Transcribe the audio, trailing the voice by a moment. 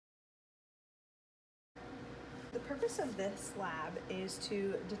purpose of this lab is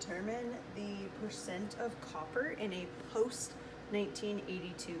to determine the percent of copper in a post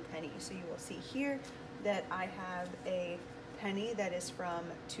 1982 penny. So you will see here that I have a penny that is from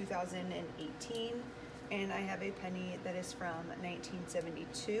 2018 and I have a penny that is from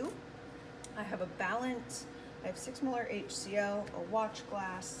 1972. I have a balance, I have 6 molar HCl, a watch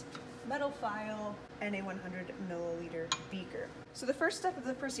glass, metal file, and a 100 milliliter beaker. So the first step of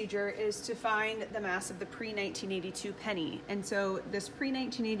the procedure is to find the mass of the pre-1982 penny. And so this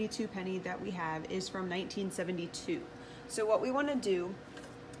pre-1982 penny that we have is from 1972. So what we want to do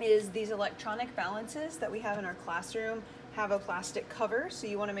is these electronic balances that we have in our classroom have a plastic cover. So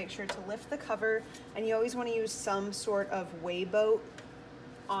you want to make sure to lift the cover, and you always want to use some sort of weigh boat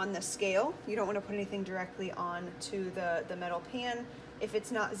on the scale. You don't want to put anything directly on to the metal pan. If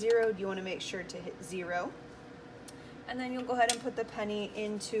it's not zeroed, you want to make sure to hit 0. And then you'll go ahead and put the penny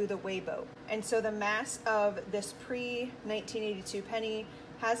into the weigh boat. And so the mass of this pre-1982 penny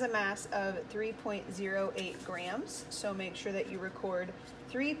has a mass of 3.08 grams. So make sure that you record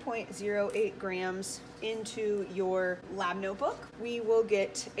 3.08 grams into your lab notebook. We will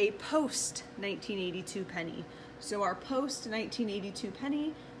get a post-1982 penny. So our post-1982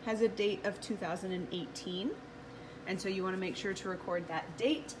 penny has a date of 2018. And so you want to make sure to record that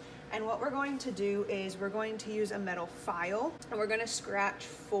date. And what we're going to do is we're going to use a metal file and we're going to scratch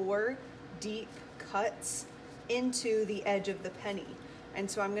 4 deep cuts into the edge of the penny. And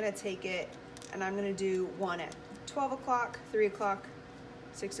so I'm going to take it and I'm going to do one at 12 o'clock, 3 o'clock,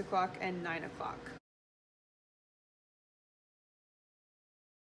 6 o'clock, and 9 o'clock.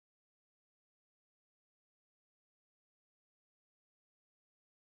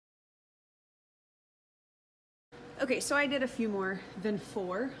 Okay, so I did a few more than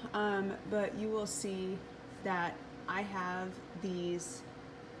 4, but you will see that I have these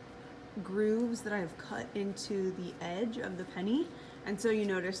grooves that I've cut into the edge of the penny. And so you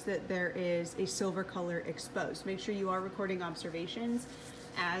notice that there is a silver color exposed. Make sure you are recording observations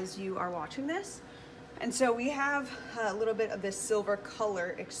as you are watching this. And so we have a little bit of this silver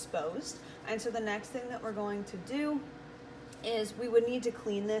color exposed. And so the next thing that we're going to do is we would need to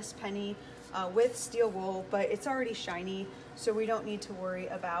clean this penny with steel wool, but it's already shiny, so we don't need to worry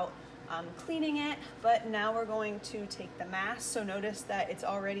about cleaning it. But now we're going to take the mass. So notice that it's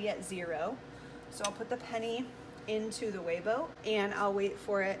already at 0. So I'll put the penny into the weigh boat and I'll wait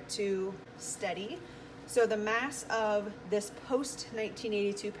for it to steady. So the mass of this post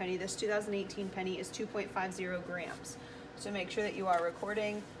 1982 penny, this 2018 penny, is 2.50 grams. So make sure that you are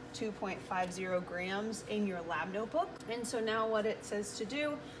recording 2.50 grams in your lab notebook. And so now what it says to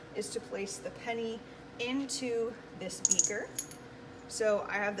do is to place the penny into this beaker. So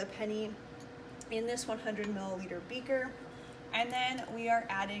I have the penny in this 100 milliliter beaker, and then we are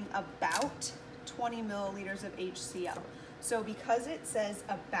adding about 20 milliliters of HCl. So because it says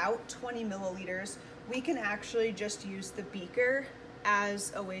about 20 milliliters, we can actually just use the beaker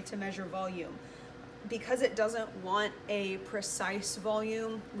as a way to measure volume. Because it doesn't want a precise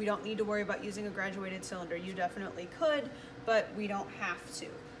volume, we don't need to worry about using a graduated cylinder. You definitely could, but we don't have to.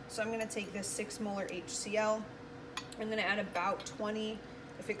 So I'm going to take this 6 molar HCl. I'm going to add about 20.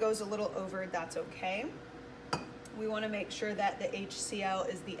 If it goes a little over, that's okay. We want to make sure that the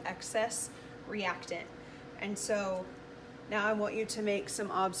HCl is the excess reactant. And so now I want you to make some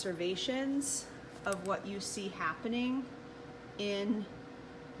observations of what you see happening in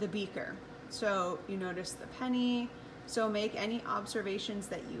the beaker. So you notice the penny. So make any observations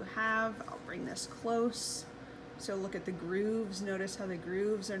that you have. I'll bring this close. So look at the grooves. Notice how the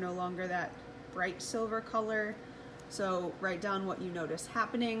grooves are no longer that bright silver color. So write down what you notice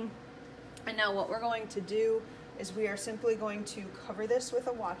happening. And now what we're going to do is we are simply going to cover this with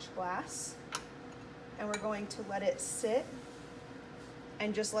a watch glass, and we're going to let it sit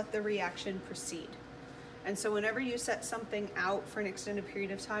and just let the reaction proceed. And so whenever you set something out for an extended period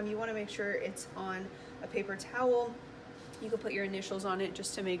of time, you want to make sure it's on a paper towel. You can put your initials on it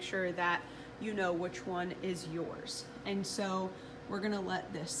just to make sure that you know which one is yours. And so we're going to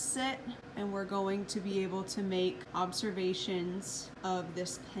let this sit, and we're going to be able to make observations of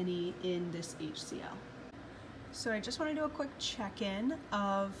this penny in this HCl. So I just want to do a quick check-in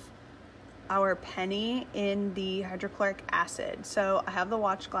of our penny in the hydrochloric acid. So I have the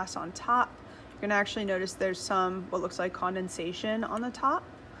watch glass on top. You're gonna actually notice there's some what looks like condensation on the top.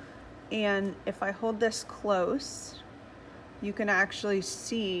 And if I hold this close, you can actually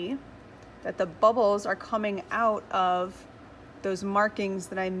see that the bubbles are coming out of those markings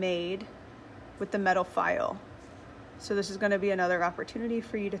that I made with the metal file. So this is going to be another opportunity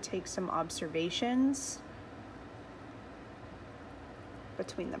for you to take some observations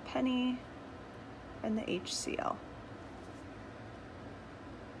between the penny and the HCl.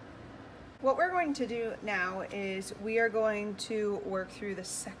 What we're going to do now is we are going to work through the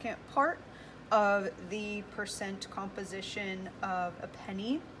second part of the percent composition of a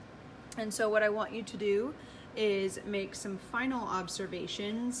penny. And so what I want you to do is make some final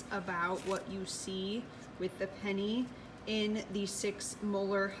observations about what you see with the penny in the 6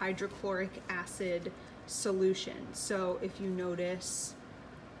 molar hydrochloric acid solution. So if you notice,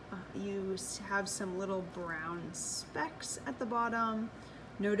 you have some little brown specks at the bottom.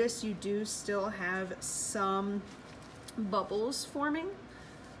 Notice you do still have some bubbles forming,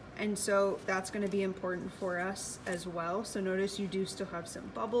 and so that's going to be important for us as well. So notice you do still have some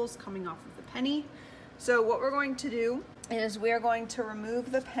bubbles coming off of the penny. So what we're going to do is we are going to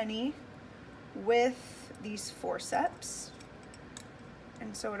remove the penny with these forceps.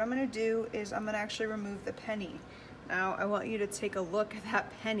 And so what I'm going to do is I'm going to actually remove the penny. Now I want you to take a look at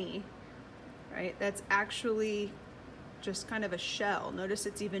that penny, right? That's actually just kind of a shell. Notice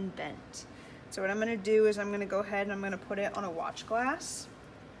it's even bent. So what I'm going to do is I'm going to go ahead and I'm going to put it on a watch glass,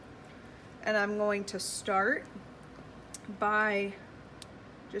 and I'm going to start by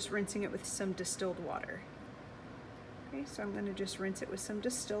just rinsing it with some distilled water. Okay, so I'm going to just rinse it with some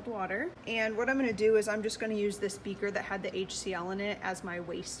distilled water. And what I'm going to do is I'm just going to use this beaker that had the HCl in it as my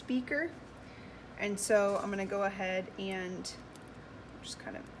waste beaker. And so I'm going to go ahead and just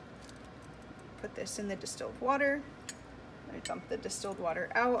kind of put this in the distilled water. I'm going to dump the distilled water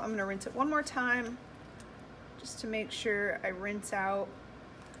out. I'm going to rinse it one more time just to make sure I rinse out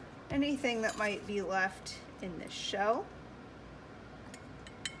anything that might be left in this shell.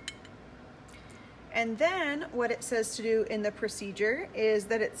 And then what it says to do in the procedure is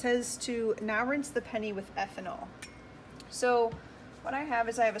that it says to now rinse the penny with ethanol. So what I have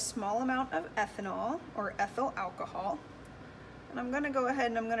is I have a small amount of ethanol or ethyl alcohol, and I'm going to go ahead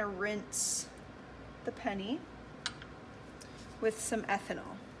and I'm going to rinse the penny with some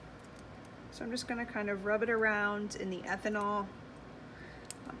ethanol. So I'm just going to kind of rub it around in the ethanol.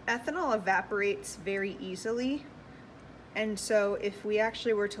 Ethanol evaporates very easily, and so if we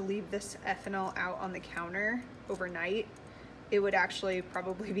actually were to leave this ethanol out on the counter overnight, it would actually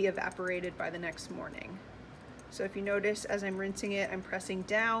probably be evaporated by the next morning. So if you notice, as I'm rinsing it, I'm pressing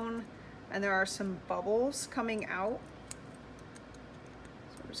down and there are some bubbles coming out.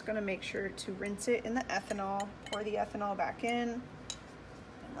 So I'm just going to make sure to rinse it in the ethanol, pour the ethanol back in, and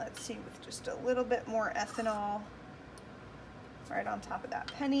let's see, with just a little bit more ethanol right on top of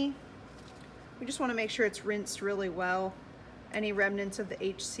that penny. We just want to make sure it's rinsed really well. Any remnants of the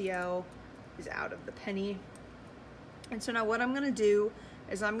HCl is out of the penny. And so now what I'm going to do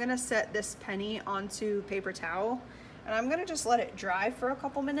is I'm going to set this penny onto paper towel, and I'm going to just let it dry for a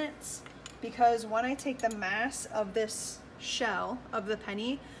couple minutes, because when I take the mass of this shell of the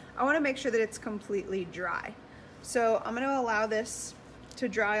penny, I want to make sure that it's completely dry. So I'm going to allow this to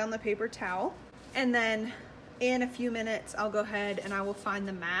dry on the paper towel, and then in a few minutes I'll go ahead and I will find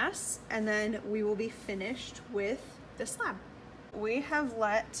the mass, and then we will be finished with the slab. We have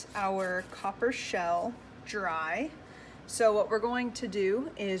let our copper shell dry. So what we're going to do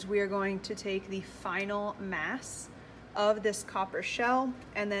is we are going to take the final mass of this copper shell,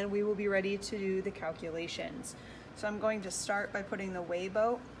 and then we will be ready to do the calculations. So I'm going to start by putting the weigh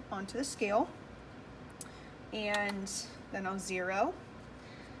boat onto the scale, and then I'll zero.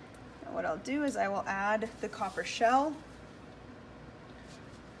 And what I'll do is I will add the copper shell,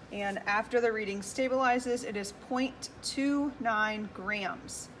 and after the reading stabilizes, it is 0.29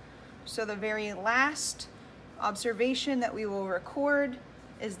 grams. So the very last observation that we will record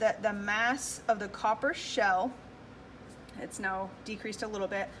is that the mass of the copper shell, it's now decreased a little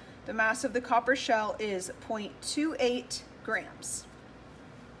bit, the mass of the copper shell is 0.28 grams.